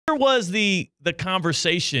Where was the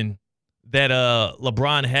conversation that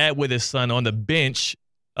LeBron had with his son on the bench,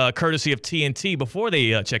 courtesy of TNT, before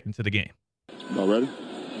they checked into the game? All ready?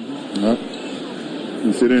 All right.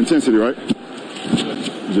 You see the intensity, right?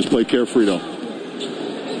 Just play carefree, though.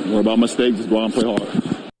 Don't worry about mistakes. Just go out and play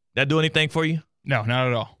hard. That do anything for you? No, not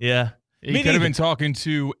at all. Yeah. He could have been talking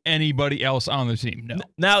to anybody else on the team. No.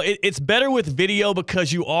 Now, it's better with video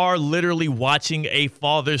because you are literally watching a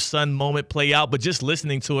father-son moment play out, but just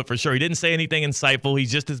listening to it for sure. He didn't say anything insightful. He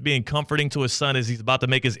just is being comforting to his son as he's about to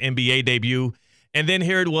make his NBA debut. And then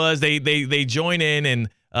here it was. They join in,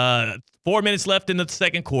 and 4 minutes left in the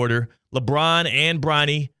second quarter. LeBron and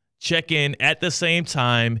Bronny check in at the same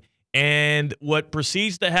time. And what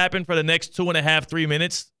proceeds to happen for the next 2.5, 3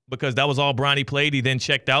 minutes, because that was all Bronny played, he then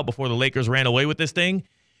checked out before the Lakers ran away with this thing,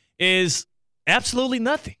 is absolutely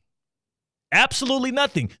nothing. Absolutely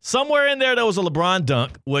nothing. Somewhere in there was a LeBron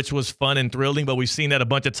dunk, which was fun and thrilling, but we've seen that a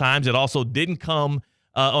bunch of times. It also didn't come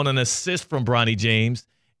on an assist from Bronny James.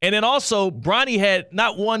 And then also, Bronny had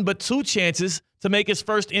not one but two chances to make his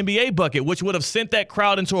first NBA bucket, which would have sent that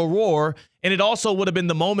crowd into a roar, and it also would have been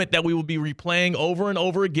the moment that we would be replaying over and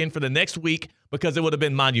over again for the next week, because it would have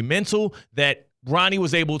been monumental that Bronny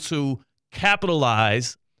was able to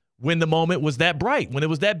capitalize when the moment was that bright, when it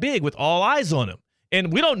was that big, with all eyes on him.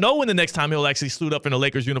 And we don't know when the next time he'll actually suit up in a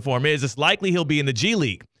Lakers uniform is. It's likely he'll be in the G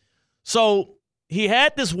League. So he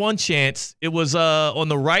had this one chance. It was on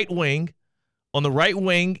the right wing. On the right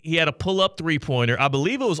wing, he had a pull-up three-pointer. I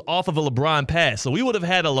believe it was off of a LeBron pass. So we would have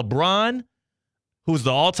had a LeBron, who's the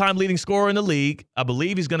all-time leading scorer in the league. I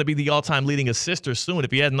believe he's going to be the all-time leading assister soon if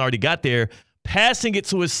he hasn't already got there, passing it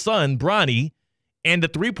to his son, Bronny, and the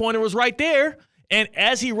three-pointer was right there. And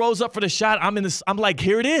as he rose up for the shot, I'm like,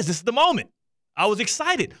 here it is. This is the moment. I was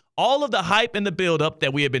excited. All of the hype and the build-up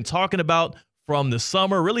that we had been talking about from the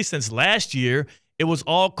summer, really since last year, it was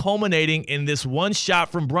all culminating in this one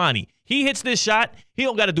shot from Bronny. He hits this shot, he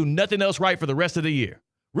don't got to do nothing else right for the rest of the year.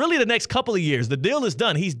 Really, the next couple of years, the deal is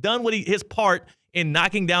done. He's done his part in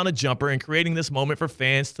knocking down a jumper and creating this moment for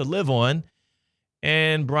fans to live on.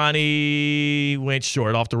 And Bronny went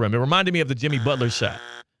short off the rim. It reminded me of the Jimmy Butler shot.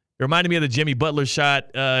 It reminded me of the Jimmy Butler shot,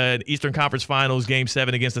 Eastern Conference Finals, Game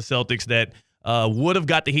 7 against the Celtics, that would have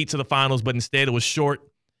got the Heat to the finals, but instead it was short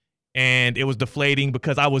and it was deflating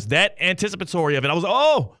because I was that anticipatory of it. I was,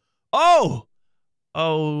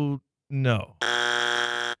 oh, no.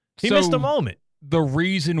 He missed the moment. The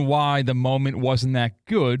reason why the moment wasn't that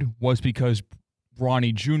good was because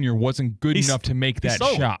Bronny Jr. wasn't good enough to make that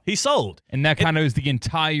shot. He sold. And that kind of is the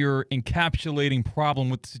entire encapsulating problem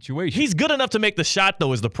with the situation. He's good enough to make the shot,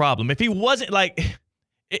 though, is the problem. If he wasn't,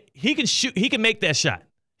 he can shoot. He can make that shot.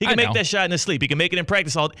 He can make that shot in his sleep. He can make it in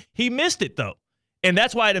practice. He missed it, though. And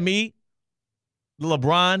that's why, to me, the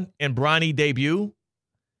LeBron and Bronny debut,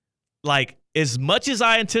 as much as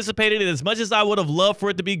I anticipated it, as much as I would have loved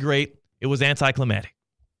for it to be great, it was anticlimactic.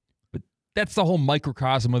 But that's the whole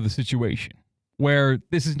microcosm of the situation, where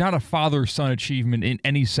this is not a father-son achievement in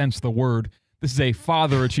any sense of the word. This is a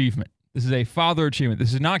father achievement. This is a father achievement.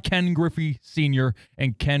 This is not Ken Griffey Sr.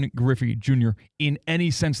 and Ken Griffey Jr. in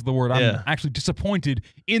any sense of the word. I'm actually disappointed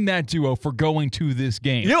in that duo for going to this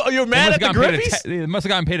game. You're mad at the Griffeys? They must have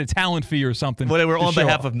gotten paid a talent fee or something. Well, they were on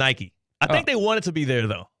behalf of Nike. I think they wanted to be there,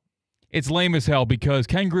 though. It's lame as hell because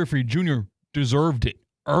Ken Griffey Jr. deserved it,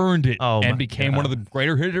 earned it, and became one of the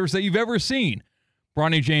greater hitters that you've ever seen.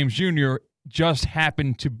 Bronny James Jr. just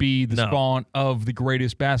happened to be the spawn of the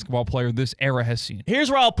greatest basketball player this era has seen. Here's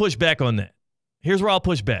where I'll push back on that.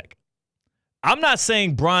 I'm not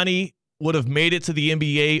saying Bronny would have made it to the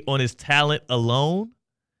NBA on his talent alone,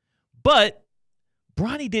 but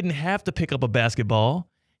Bronny didn't have to pick up a basketball.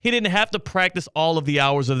 He didn't have to practice all of the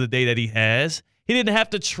hours of the day that he has. He didn't have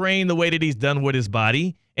to train the way that he's done with his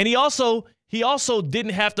body. And he also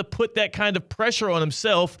didn't have to put that kind of pressure on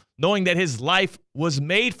himself, knowing that his life was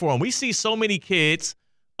made for him. We see so many kids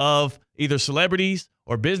of either celebrities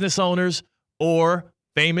or business owners or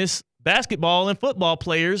famous basketball and football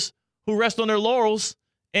players who rest on their laurels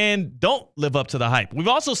and don't live up to the hype. We've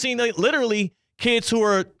also seen literally kids who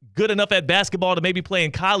are good enough at basketball to maybe play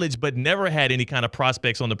in college but never had any kind of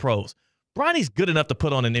prospects on the pros. Bronny's good enough to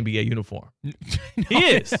put on an NBA uniform. He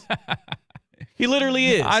is. He literally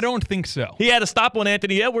is. I don't think so. He had a stop on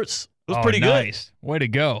Anthony Edwards. It was pretty nice. Good. Way to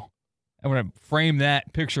go. I'm going to frame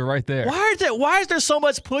that picture right there. Why is there so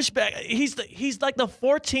much pushback? He's like the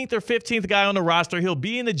 14th or 15th guy on the roster. He'll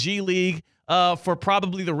be in the G League for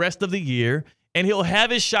probably the rest of the year, and he'll have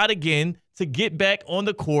his shot again to get back on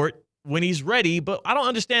the court when he's ready. But I don't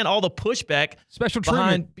understand all the pushback. Special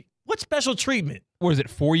treatment. What special treatment? what is it,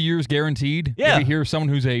 4 years guaranteed? Yeah. If you hear someone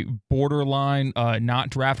who's a borderline, not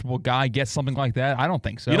draftable guy get something like that, I don't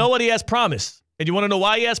think so. You know what? He has promise. And you want to know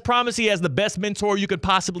why he has promise? He has the best mentor you could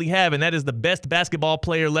possibly have, and that is the best basketball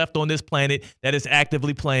player left on this planet that is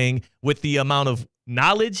actively playing with the amount of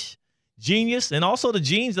knowledge, genius, and also the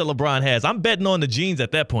genes that LeBron has. I'm betting on the genes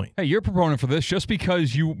at that point. Hey, you're a proponent for this. Just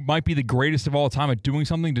because you might be the greatest of all time at doing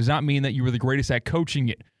something does not mean that you were the greatest at coaching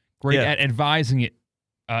it, great at advising it.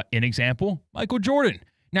 An example, Michael Jordan.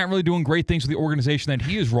 Not really doing great things with the organization that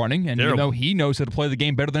he is running, and even though he knows how to play the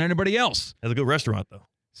game better than anybody else. Has a good restaurant, though.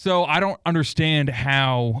 So I don't understand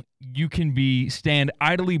how you can stand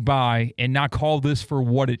idly by and not call this for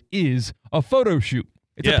what it is, a photo shoot.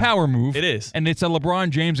 It's a power move. It is. And it's a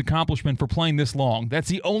LeBron James accomplishment for playing this long. That's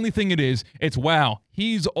the only thing it is. It's, wow,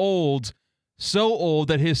 he's old, so old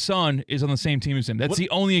that his son is on the same team as him. That's the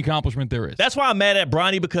only accomplishment there is. That's why I'm mad at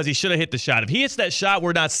Bronny, because he should have hit the shot. If he hits that shot,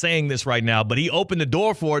 we're not saying this right now, but he opened the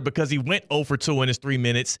door for it because he went 0 for 2 in his 3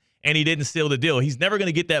 minutes, and he didn't seal the deal. He's never going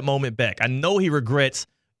to get that moment back. I know he regrets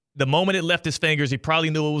the moment it left his fingers. He probably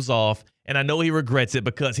knew it was off, and I know he regrets it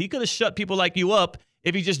because he could have shut people like you up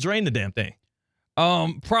if he just drained the damn thing.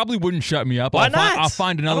 Probably wouldn't shut me up. Why not? I'll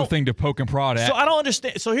find another thing to poke and prod at. So I don't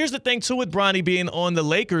understand. So here's the thing, too, with Bronny being on the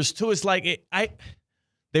Lakers, too. It's like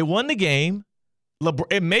they won the game.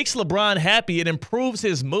 It makes LeBron happy. It improves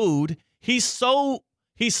his mood. He's so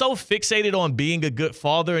fixated on being a good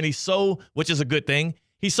father, and which is a good thing.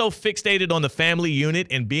 He's so fixated on the family unit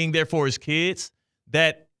and being there for his kids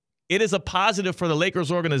that it is a positive for the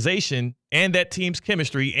Lakers organization and that team's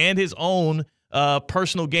chemistry and his own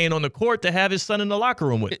personal gain on the court to have his son in the locker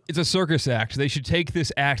room with him. It's a circus act. They should take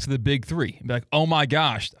this act to the big three and be like, oh my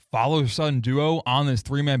gosh, the father-son duo on this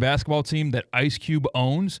 3-man basketball team that Ice Cube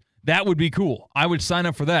owns, that would be cool. I would sign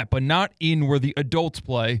up for that, but not in where the adults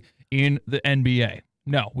play in the NBA.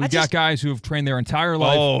 No, we've got guys who have trained their entire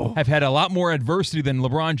life, have had a lot more adversity than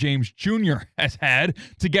LeBron James Jr. has had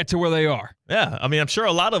to get to where they are. Yeah, I mean, I'm sure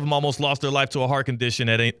a lot of them almost lost their life to a heart condition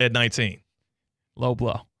at 19. Low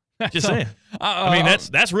blow. Just saying. I mean,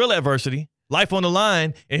 that's real adversity. Life on the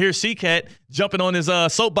line, and here's C-Cat jumping on his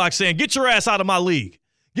soapbox saying, get your ass out of my league.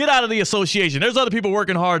 Get out of the association. There's other people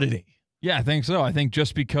working harder than you. Yeah, I think so. I think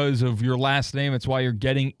just because of your last name, it's why you're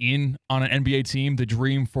getting in on an NBA team, the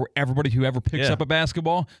dream for everybody who ever picks up a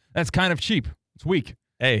basketball. That's kind of cheap. It's weak.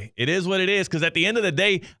 Hey, it is what it is, because at the end of the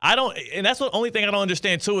day, and that's the only thing I don't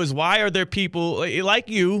understand, too, is why are there people like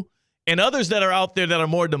you and others that are out there that are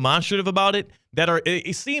more demonstrative about it, that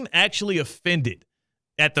seem actually offended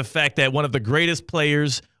at the fact that one of the greatest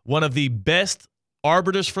players, one of the best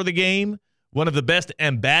arbiters for the game, one of the best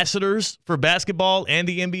ambassadors for basketball and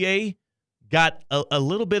the NBA got a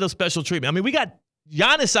little bit of special treatment. I mean, we got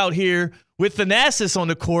Giannis out here with Thanasis on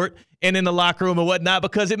the court and in the locker room and whatnot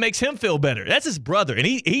because it makes him feel better. That's his brother, and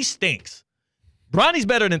he stinks. Bronny's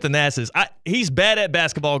better than Thanasis. He's bad at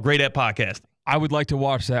basketball, great at podcasting. I would like to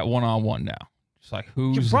watch that one-on-one now. It's like,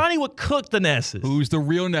 Bronny would cook Thanasis. Who's the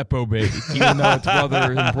real Nepo baby, even though it's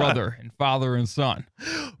brother and father and son.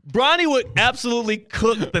 Bronny would absolutely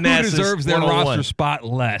cook Thanasis. Who deserves their roster spot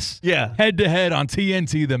less? Yeah. Head-to-head on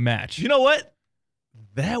TNT, the match. You know what?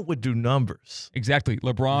 That would do numbers. Exactly.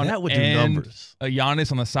 LeBron that would do numbers.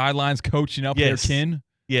 Giannis on the sidelines coaching up their kin.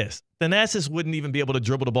 Yes. Thanasis wouldn't even be able to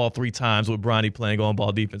dribble the ball 3 times with Bronny playing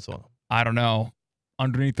on-ball defense on him. I don't know.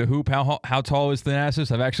 Underneath the hoop, how tall is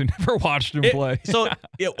Thanasis? I've actually never watched him play. So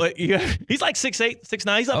he's like 6'8",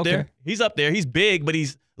 6'9". He's up there. He's up there. He's big, but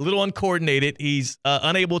he's a little uncoordinated. He's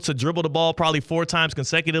unable to dribble the ball probably 4 times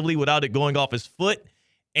consecutively without it going off his foot.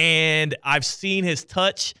 And I've seen his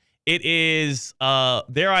touch. It is,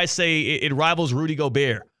 dare I say, it rivals Rudy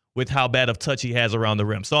Gobert with how bad of touch he has around the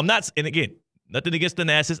rim. So I'm not, and again, nothing against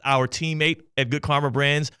Thanasis. Our teammate at Good Karma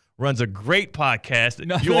Brands runs a great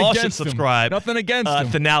podcast. You all should subscribe. Nothing against him.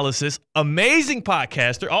 Thanalysis. Amazing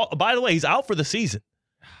podcaster. Oh, by the way, he's out for the season.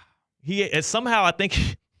 He somehow, I think,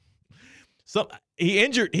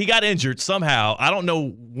 he got injured somehow. I don't know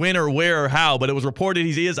when or where or how, but it was reported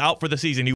he is out for the season.